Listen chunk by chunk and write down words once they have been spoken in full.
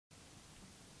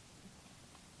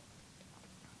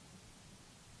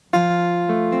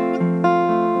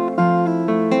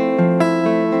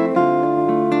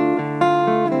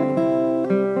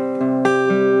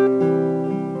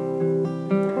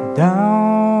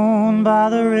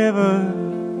Down by the river,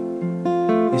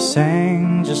 you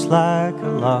sang just like a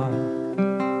lark.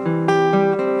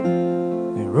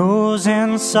 It rose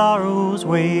in sorrow's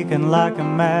wake, and like a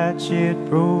match it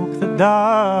broke the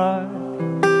dark.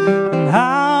 And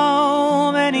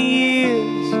how many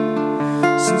years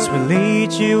since we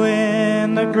laid you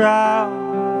in the ground?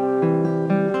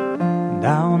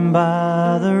 Down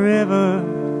by the river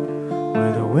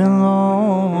where the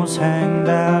willows hang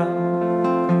down.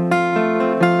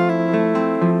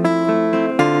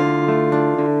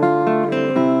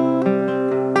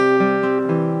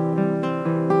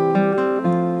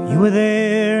 You were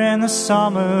there in the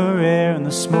summer air, and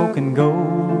the smoking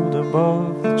gold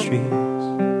above the trees.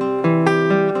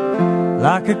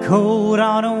 Like a coat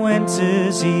on a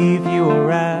winter's eve, you were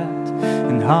wrapped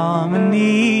in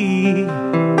harmony.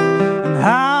 And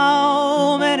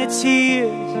how many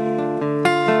tears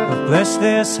have blessed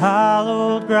this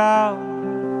hallowed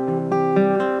ground?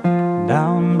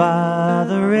 Down by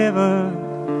the river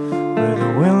where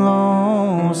the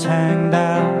willows hang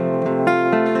down.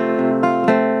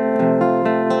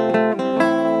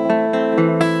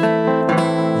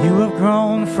 You have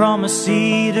grown from a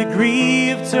seed of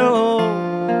grief to hope,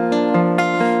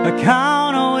 a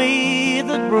counterweight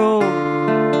that broke.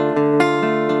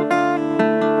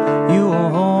 You were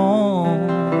home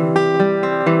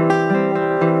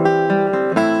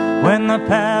when the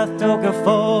path took a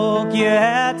fork, you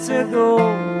had to go,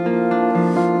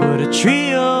 but a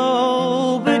tree of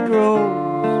hope it grows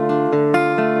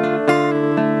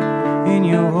in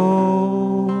your home.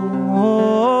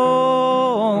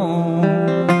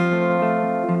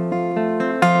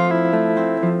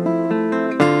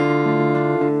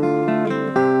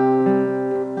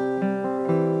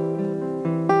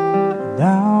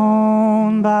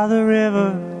 Down by the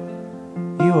river,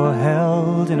 you are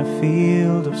held in a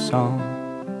field of song.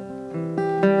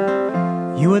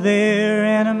 You were there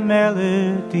in a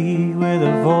melody with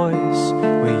a voice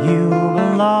where you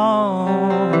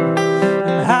belong.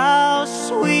 And how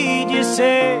sweet you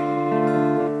say,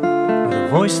 with a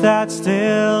voice that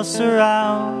still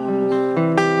surrounds.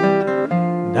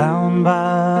 Down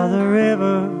by the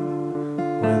river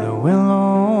where the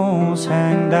willows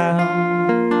hang down.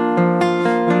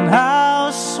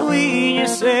 You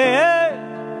say,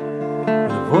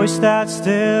 with a voice that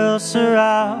still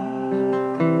surrounds.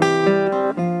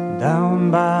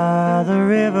 Down by